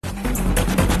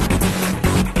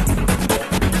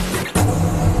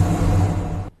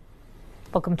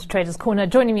Welcome to Traders Corner.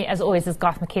 Joining me, as always, is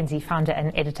Garth McKenzie, founder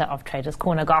and editor of Traders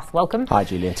Corner. Garth, welcome. Hi,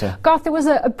 Julieta. Garth, there was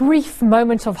a brief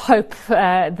moment of hope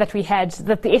that we had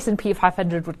that the S&P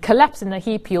 500 would collapse in a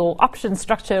heap, your option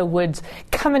structure would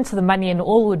come into the money and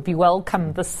all would be well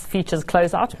come this feature's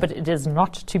closeout, but it is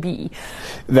not to be.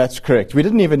 That's correct. We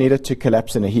didn't even need it to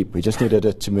collapse in a heap. We just needed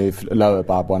it to move lower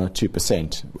by 1 or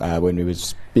 2% when we were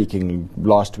speaking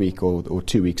last week or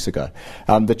 2 weeks ago.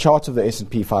 The chart of the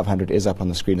S&P 500 is up on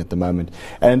the screen at the moment.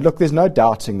 And look, there's no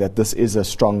doubting that this is a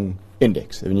strong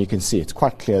index. I mean, you can see it's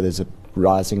quite clear there's a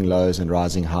rising lows and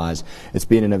rising highs. It's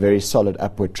been in a very solid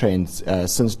upward trend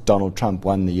since Donald Trump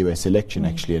won the US election,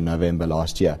 actually, in November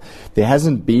last year. There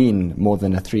hasn't been more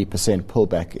than a 3%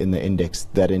 pullback in the index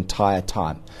that entire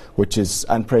time, which is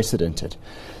unprecedented.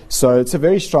 So it's a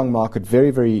very strong market,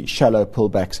 very, very shallow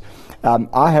pullbacks.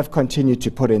 I have continued to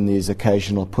put in these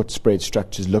occasional put spread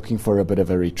structures looking for a bit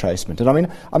of a retracement. And I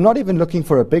mean, I'm not even looking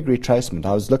for a big retracement.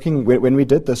 I was looking, when we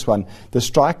did this one, the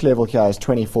strike level here is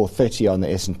 2430 on the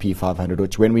S&P 500,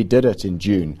 which when we did it in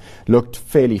June looked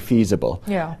fairly feasible.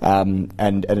 Yeah.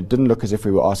 And it didn't look as if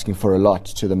we were asking for a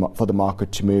lot for the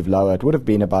market to move lower. It would have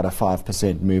been about a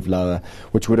 5% move lower,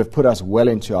 which would have put us well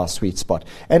into our sweet spot.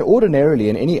 And ordinarily,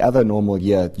 in any other normal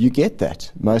year, you get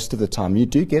that most of the time. You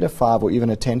do get a 5 or even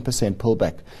a 10%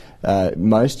 pullback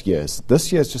most years.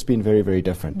 This year has just been very, very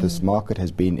different. This market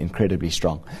has been incredibly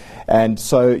strong. And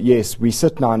so, yes, we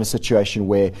sit now in a situation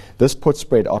where this put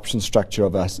spread option structure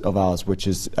of ours, which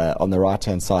is on the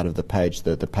right-hand side of the page,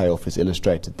 the payoff is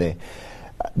illustrated there.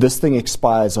 This thing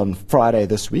expires on Friday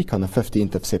this week, on the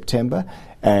 15th of September,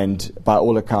 and by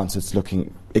all accounts, it's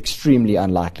looking extremely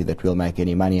unlikely that we'll make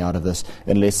any money out of this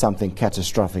unless something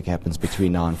catastrophic happens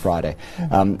between now and Friday.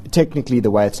 Technically,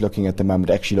 the way it's looking at the moment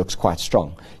actually looks quite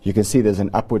strong. You can see there's an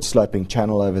upward sloping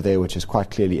channel over there, which is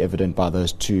quite clearly evident by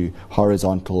those two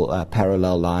horizontal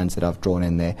parallel lines that I've drawn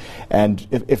in there. And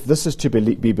if this is to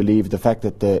be believed, the fact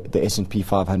that the S&P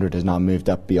 500 has now moved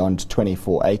up beyond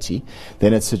 2480,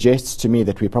 then it suggests to me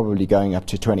that we're probably going up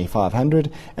to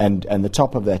 2500, and the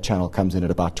top of that channel comes in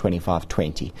at about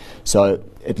 2520. So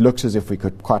it looks as if we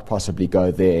could quite possibly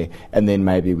go there, and then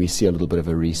maybe we see a little bit of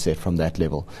a reset from that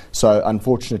level. So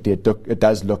unfortunately, it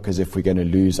does look as if we're going to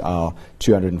lose our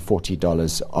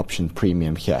 $240 option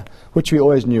premium here, which we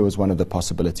always knew was one of the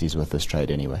possibilities with this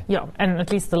trade anyway. Yeah, and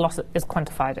at least the loss is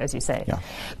quantified, as you say. Yeah.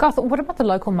 Garth, what about the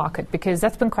local market? Because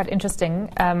that's been quite interesting,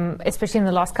 especially in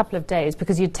the last couple of days,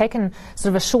 because you'd taken sort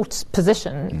of a short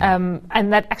position,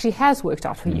 and that actually has worked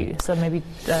out for you. So maybe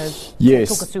yes,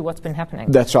 talk us through what's been happening.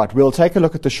 That's right. We'll take a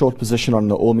look at the short position on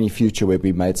the All-Me future where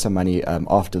we made some money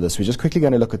after this. We're just quickly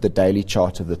going to look at the daily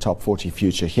chart of the top 40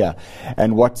 future here.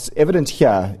 And what's evident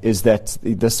here is that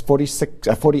this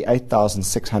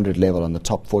 48,600 level on the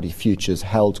top 40 futures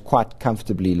held quite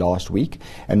comfortably last week,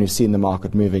 and we've seen the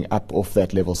market moving up off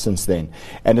that level since then,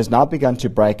 and has now begun to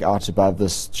break out above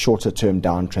this shorter term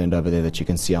downtrend over there that you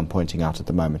can see I'm pointing out at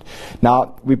the moment.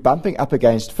 Now, we're bumping up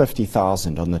against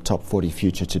 50,000 on the top 40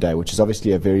 future today, which is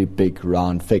obviously a very big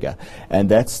round figure. And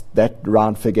that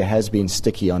round figure has been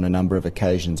sticky on a number of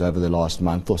occasions over the last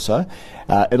month or so.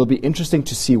 It'll be interesting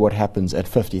to see what happens at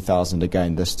 50,000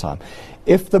 again this time.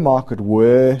 If the market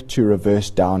were to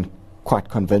reverse down quite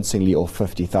convincingly off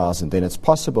 50,000, then it's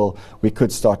possible we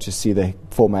could start to see the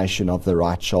formation of the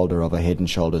right shoulder of a head and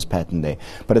shoulders pattern there.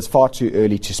 But it's far too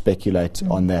early to speculate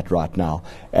on that right now,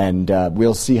 and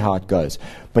we'll see how it goes.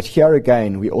 But here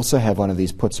again, we also have one of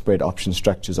these put spread option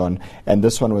structures on, and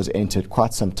this one was entered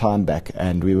quite some time back,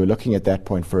 and we were looking at that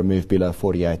point for a move below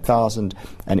 48,000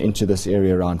 and into this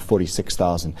area around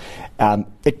 46,000.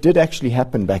 It did actually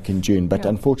happen back in June, but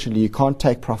unfortunately you can't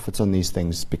take profits on these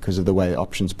things because of the way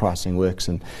options pricing works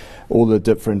and all the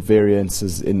different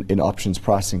variances in options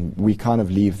pricing. We kind of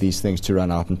leave these things to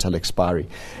run out until expiry.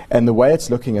 And the way it's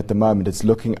looking at the moment, it's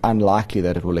looking unlikely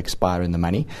that it will expire in the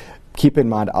money. Keep in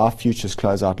mind, our futures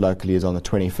closeout locally is on the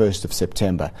 21st of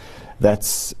September.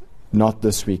 That's not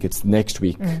this week, it's next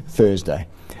week, Thursday.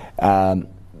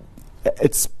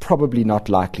 It's probably not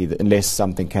likely that unless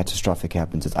something catastrophic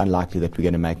happens, it's unlikely that we're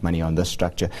going to make money on this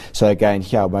structure. So again,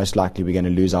 here, most likely we're going to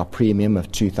lose our premium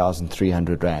of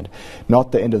 2,300 Rand.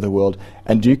 Not the end of the world.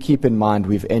 And do keep in mind,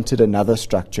 we've entered another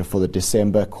structure for the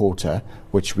December quarter,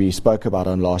 which we spoke about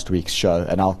on last week's show,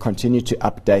 and I'll continue to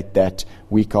update that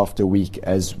week after week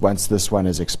as once this one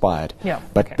has expired.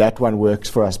 But that one works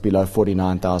for us below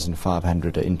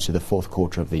 49,500 into the fourth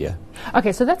quarter of the year.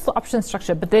 Okay, so that's the option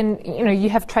structure, but then you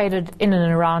have traded in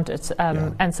and around it,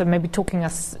 and so maybe talking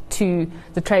us to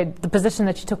the trade, the position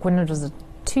that you took when it was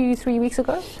 2-3 weeks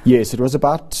ago? Yes, it was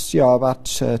about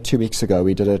 2 weeks ago.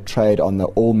 We did a trade on the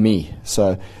All Me.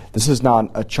 So this is now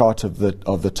a chart of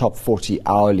the top 40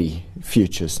 hourly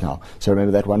futures now. So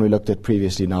remember that one we looked at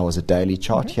previously now was a daily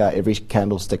chart. Here, every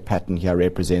candlestick pattern here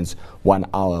represents 1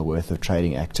 hour worth of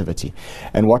trading activity.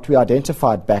 And what we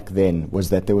identified back then was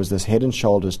that there was this head and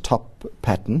shoulders top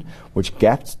pattern which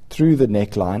gapped through the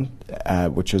neckline,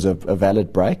 which was a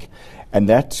valid break, and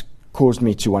that caused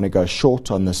me to want to go short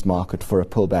on this market for a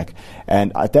pullback.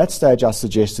 And at that stage, I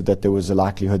suggested that there was a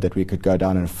likelihood that we could go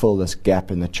down and fill this gap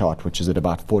in the chart, which is at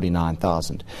about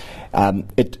 49,000.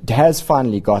 It has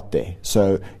finally got there.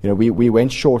 So, we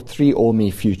went short 3 All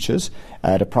Me futures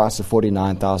at a price of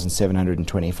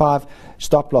 49,725.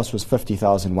 Stop loss was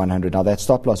 50,100. Now, that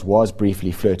stop loss was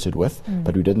briefly flirted with,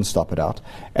 but we didn't stop it out.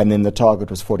 And then the target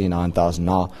was 49,000.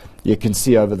 Now, you can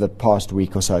see over the past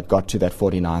week or so, it got to that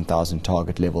 49,000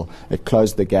 target level. It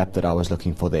closed the gap that I was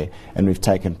looking for there, and we've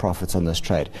taken profits on this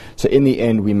trade. So in the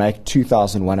end, we make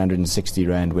 2,160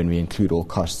 Rand when we include all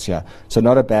costs here. So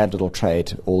not a bad little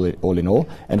trade all in all.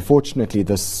 And fortunately,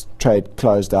 this trade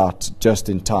closed out just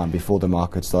in time before the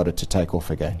market started to take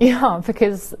off again. Yeah,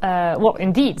 because,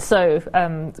 indeed. So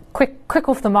quick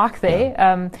off the mark there.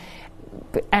 Yeah.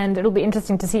 And it'll be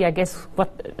interesting to see, I guess,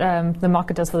 what the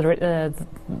market does for the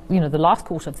last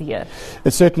quarter of the year.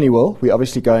 It certainly will. We're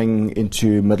obviously going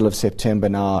into middle of September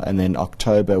now, and then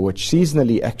October, which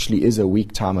seasonally actually is a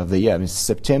weak time of the year. I mean,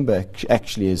 September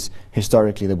actually is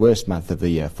historically the worst month of the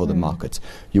year for the markets.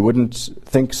 You wouldn't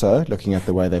think so, looking at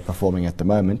the way they're performing at the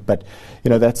moment, but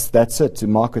that's it. The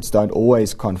markets don't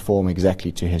always conform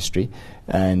exactly to history,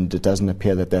 and it doesn't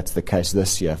appear that that's the case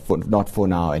this year, not for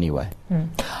now anyway.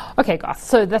 Okay, Garth,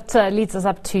 so that leads us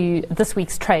up to this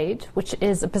week's trade, which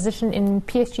is a position in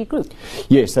PSG Group.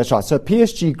 Yes, that's right. So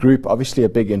PSG Group, obviously a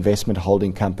big investment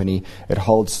holding company. It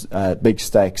holds big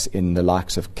stakes in the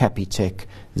likes of Capitec,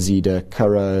 Zeda,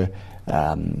 Curro,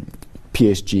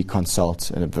 PSG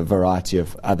Consult, and a variety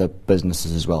of other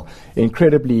businesses as well.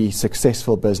 Incredibly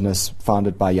successful business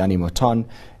founded by Jannie Mouton,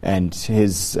 and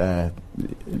his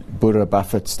Boer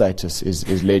Buffett status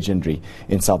is legendary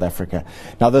in South Africa.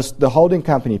 Now, the holding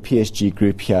company PSG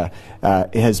Group here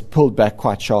has pulled back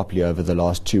quite sharply over the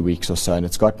last 2 weeks or so, and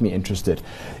it's got me interested.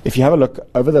 If you have a look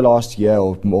over the last year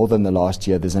or more than the last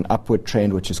year, there's an upward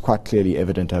trend which is quite clearly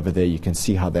evident over there. You can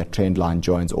see how that trend line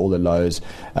joins all the lows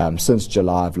since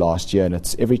July of last year, and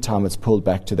it's every time it's pulled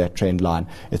back to that trend line,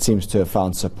 it seems to have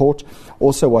found support.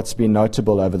 Also, what's been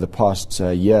notable over the past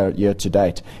year to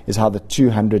date is how the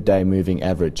 200-day moving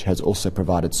average has also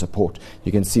provided support.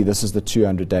 You can see this is the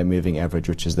 200-day moving average,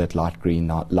 which is that light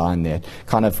green line there.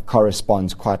 Kind of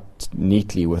corresponds quite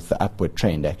neatly with the upward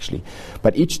trend, actually.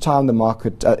 But each time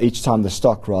the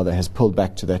stock has pulled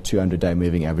back to that 200-day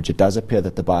moving average, it does appear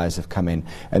that the buyers have come in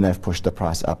and they've pushed the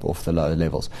price up off the lower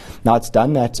levels. Now, it's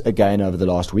done that again over the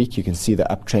last week. You can see the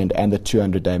uptrend and the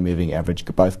 200-day moving average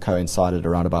both coincided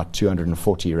around about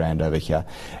 240 Rand over here.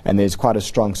 And there's quite a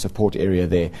strong support area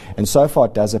there. And so far,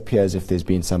 it does appear as if there's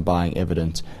been some buying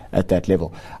evident at that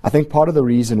level. I think part of the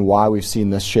reason why we've seen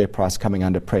this share price coming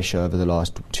under pressure over the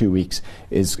last 2 weeks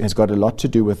has got a lot to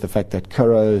do with the fact that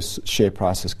Curro's share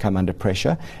price has come under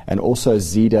pressure, and also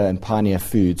Zeda and Pioneer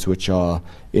Foods, which are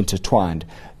intertwined,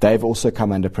 they've also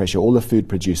come under pressure. All the food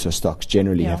producer stocks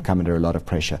generally have come under a lot of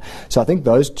pressure. So I think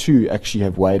those two actually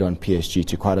have weighed on PSG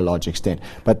to quite a large extent.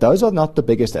 But those are not the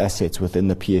biggest assets within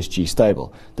the PSG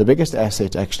stable. The biggest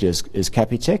asset actually is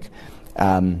Capitec.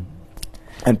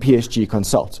 And PSG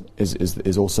Consult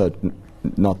is also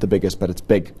not the biggest, but it's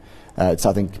big. I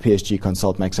think PSG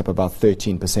Consult makes up about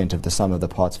 13% of the sum of the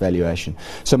parts valuation.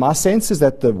 So my sense is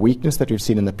that the weakness that we've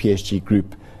seen in the PSG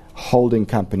Group holding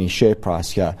company share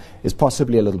price here is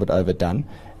possibly a little bit overdone,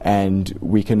 and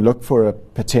we can look for a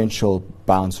potential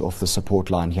bounce off the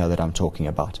support line here that I'm talking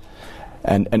about.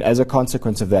 And as a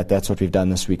consequence of that, that's what we've done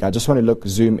this week. I just want to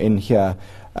zoom in here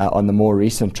on the more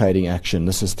recent trading action.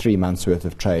 This is 3 months worth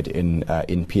of trade in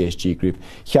PSG Group.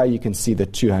 Here you can see the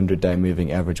 200-day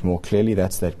moving average more clearly.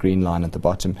 That's that green line at the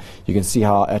bottom. You can see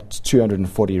how at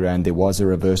 240 Rand there was a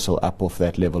reversal up off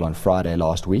that level on Friday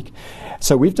last week.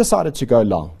 So we've decided to go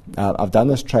long. I've done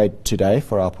this trade today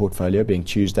for our portfolio, being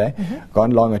Tuesday.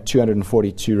 Gone long at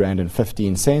 242 Rand and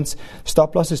 15 cents.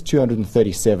 Stop loss is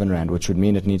 237 Rand, which would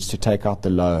mean it needs to take out the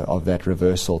low of that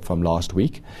reversal from last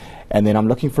week. And then I'm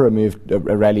looking for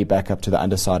a rally back up to the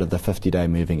underside of the 50-day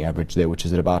moving average there, which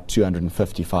is at about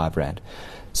 255 Rand.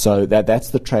 So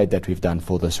that's the trade that we've done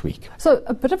for this week. So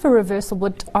a bit of a reversal,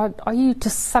 but are you to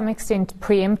some extent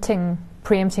preempting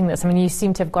this? I mean, you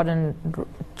seem to have gotten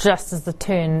just as the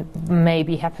turn may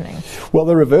be happening? Well,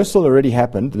 the reversal already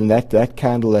happened, and that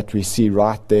candle that we see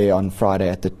right there on Friday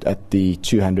at the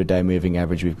 200-day moving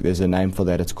average, there's a name for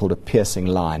that. It's called a piercing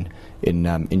line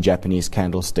in Japanese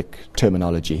candlestick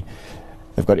terminology.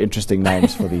 They've got interesting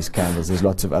names for these candles. There's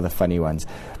lots of other funny ones.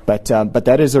 But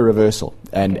that is a reversal.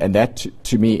 And that,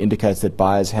 to me, indicates that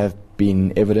buyers have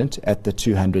been evident at the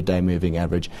 200-day moving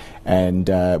average. And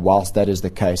whilst that is the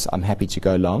case, I'm happy to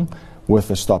go long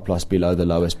with a stop loss below the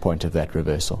lowest point of that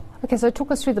reversal. Okay, so talk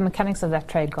us through the mechanics of that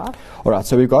trade, Garth. All right,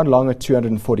 so we've gone long at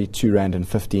 242 Rand and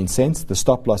 15 cents. The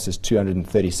stop loss is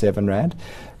 237 Rand.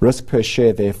 Risk per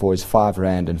share, therefore, is 5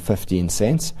 Rand and 15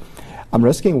 cents. I'm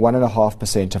risking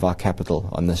 1.5% of our capital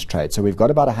on this trade. So we've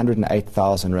got about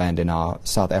 108,000 Rand in our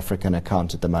South African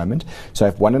account at the moment. So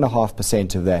if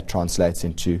 1.5% of that translates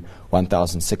into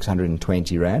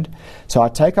 1,620 Rand. So I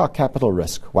take our capital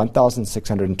risk,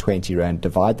 1,620 Rand,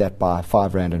 divide that by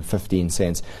 5 Rand and 15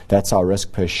 cents. That's our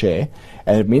risk per share.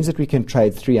 And it means that we can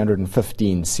trade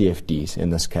 315 CFDs in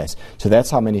this case. So that's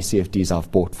how many CFDs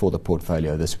I've bought for the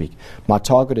portfolio this week. My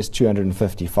target is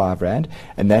 255 Rand,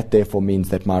 and that therefore means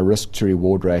that my risk to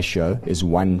reward ratio is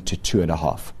 1 to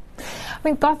 2.5. I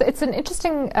mean, Garth, it's an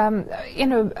interesting,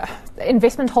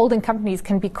 investment holding companies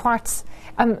can be quite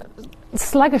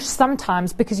sluggish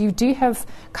sometimes because you do have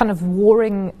kind of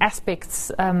warring aspects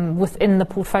within the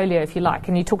portfolio, if you like.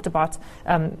 And you talked about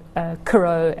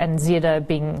Curro and Zeda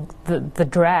being the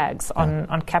drags on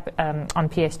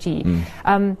PSG.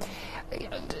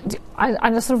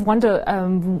 I just sort of wonder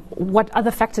what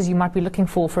other factors you might be looking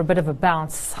for a bit of a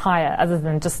bounce higher, other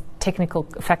than just technical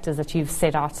factors that you've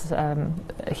set out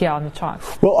here on the chart.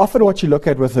 Well, often what you look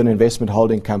at with an investment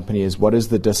holding company is what is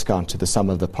the discount to the sum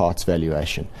of the parts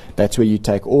valuation. That's where you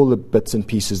take all the bits and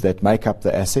pieces that make up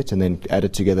the asset and then add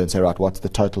it together and say, right, what's the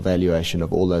total valuation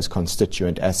of all those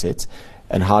constituent assets?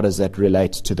 And how does that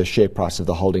relate to the share price of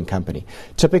the holding company?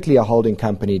 Typically, a holding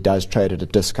company does trade at a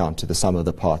discount to the sum of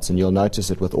the parts, and you'll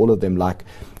notice it with all of them, like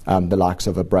the likes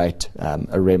of a Brait,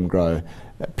 a Remgro,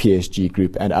 PSG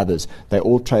Group, and others. They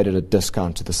all trade at a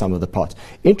discount to the sum of the parts.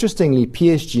 Interestingly,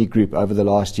 PSG Group over the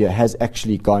last year has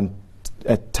actually gone,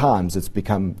 at times it's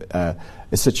become a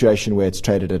situation where it's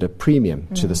traded at a premium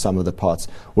to the sum of the parts,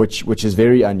 which is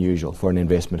very unusual for an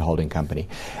investment holding company.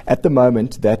 At the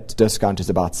moment, that discount is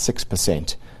about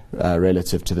 6%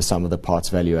 relative to the sum of the parts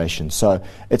valuation. So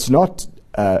it's not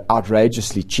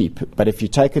outrageously cheap, but if you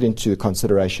take it into the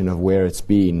consideration of where it's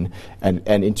been and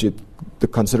into the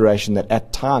consideration that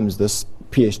at times this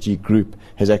PSG Group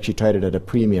has actually traded at a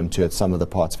premium to its sum of the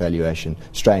parts valuation,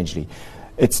 strangely,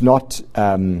 it's not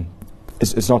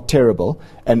it's not terrible,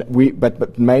 and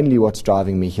but mainly what's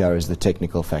driving me here is the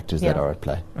technical factors that are at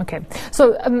play. Okay,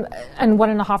 so and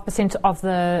 1.5% of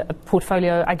the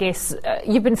portfolio, I guess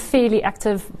you've been fairly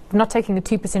active, not taking a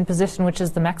 2% position, which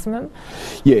is the maximum.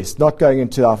 Yes, not going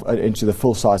into the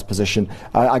full size position.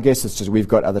 I guess it's just we've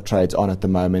got other trades on at the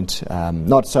moment.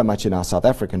 Not so much in our South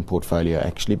African portfolio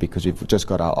actually, because we've just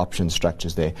got our option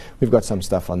structures there. We've got some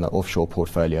stuff on the offshore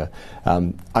portfolio.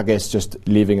 I guess just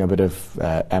leaving a bit of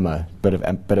ammo,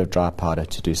 bit of dry powder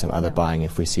to do some other buying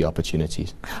if we see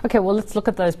opportunities. Okay, well, let's look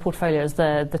at those portfolios,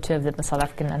 the two of them, the South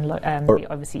African and the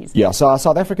overseas. Yeah, so our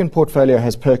South African portfolio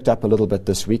has perked up a little bit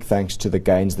this week thanks to the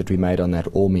gains that we made on that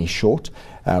All-Me short,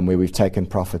 where we've taken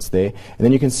profits there. And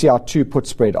then you can see our two put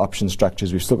spread option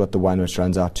structures. We've still got the one which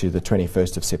runs out to the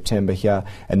 21st of September here,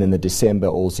 and then the December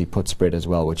Allsy put spread as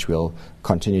well, which we'll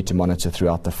continue to monitor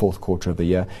throughout the fourth quarter of the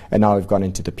year. And now we've gone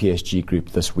into the PSG Group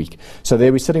this week. So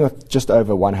there we're sitting with just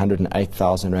over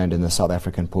 108,000 Rand in the South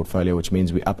African portfolio, which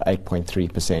means we're up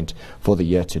 8.3% for the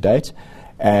year to date.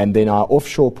 And then our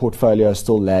offshore portfolio is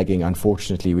still lagging,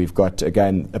 unfortunately. We've got,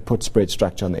 again, a put spread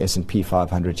structure on the S&P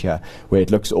 500 here, where it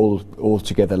looks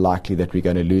altogether likely that we're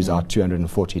going to lose our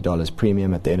 $240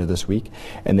 premium at the end of this week.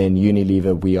 And then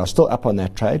Unilever, we are still up on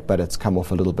that trade, but it's come off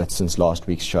a little bit since last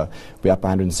week's show. We're up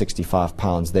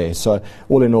 £165 there. So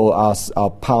all in all,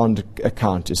 our pound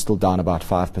account is still down about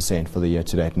 5% for the year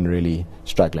to date and really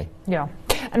struggling. Yeah.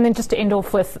 And then just to end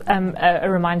off with a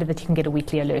reminder that you can get a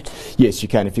weekly alert. Yes, you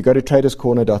can. If you go to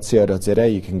traderscorner.co.za,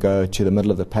 you can go to the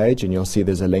middle of the page and you'll see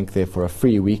there's a link there for a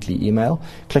free weekly email.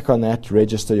 Click on that,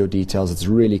 register your details. It's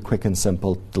really quick and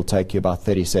simple. It'll take you about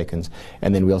 30 seconds.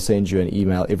 And then we'll send you an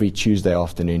email every Tuesday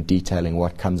afternoon detailing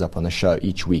what comes up on the show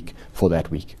each week for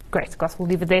that week. Great. Garth, we'll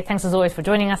leave it there. Thanks as always for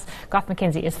joining us. Garth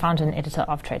McKenzie is founder and editor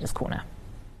of Traders Corner.